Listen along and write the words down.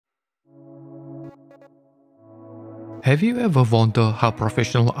Have you ever wondered how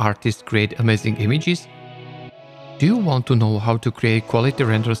professional artists create amazing images? Do you want to know how to create quality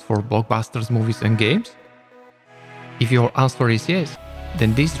renders for blockbusters, movies and games? If your answer is yes,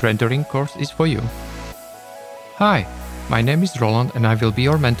 then this rendering course is for you. Hi, my name is Roland and I will be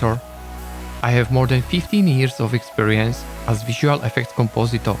your mentor. I have more than 15 years of experience as visual effects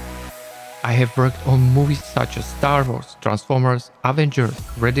compositor. I have worked on movies such as Star Wars, Transformers, Avengers,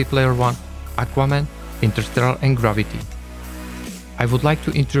 Ready Player One, Aquaman, Interstellar and Gravity. I would like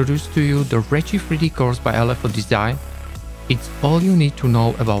to introduce to you the Roland Friedrich course by LFO Design. It's all you need to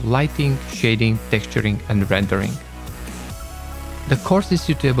know about lighting, shading, texturing and rendering. The course is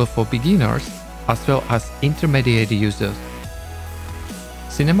suitable for beginners as well as intermediate users.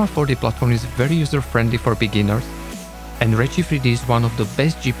 Cinema 4D platform is very user-friendly for beginners, and Roland Friedrich is one of the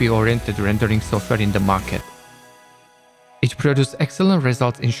best GPU-oriented rendering software in the market. It produces excellent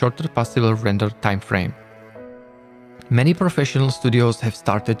results in shorter possible render time frame. Many professional studios have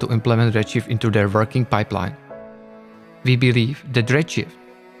started to implement Redshift into their working pipeline. We believe that Redshift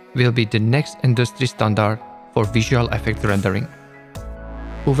will be the next industry standard for visual effects rendering.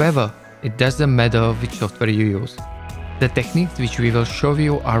 However, it doesn't matter which software you use. The techniques which we will show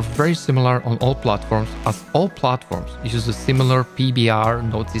you are very similar on all platforms, as all platforms use a similar PBR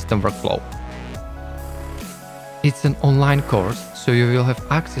node system workflow. It's an online course, so you will have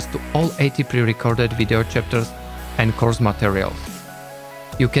access to all 80 pre-recorded video chapters and course materials.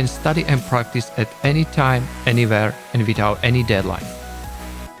 You can study and practice at any time, anywhere and without any deadline.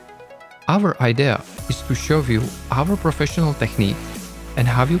 Our idea is to show you our professional techniques and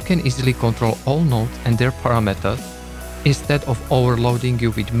how you can easily control all nodes and their parameters instead of overloading you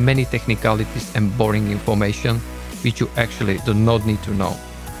with many technicalities and boring information which you actually do not need to know.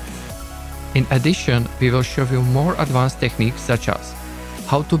 In addition, we will show you more advanced techniques such as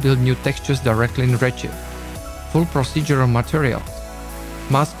how to build new textures directly in Redshift, full procedural materials,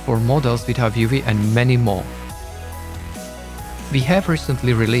 mask for models without UV and many more. We have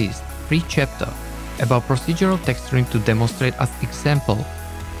recently released 3 chapters about procedural texturing to demonstrate as example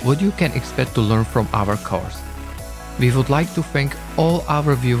what you can expect to learn from our course. We would like to thank all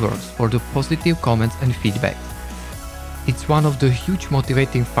our viewers for the positive comments and feedback. It's one of the huge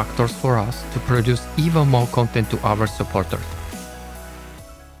motivating factors for us to produce even more content to our supporters.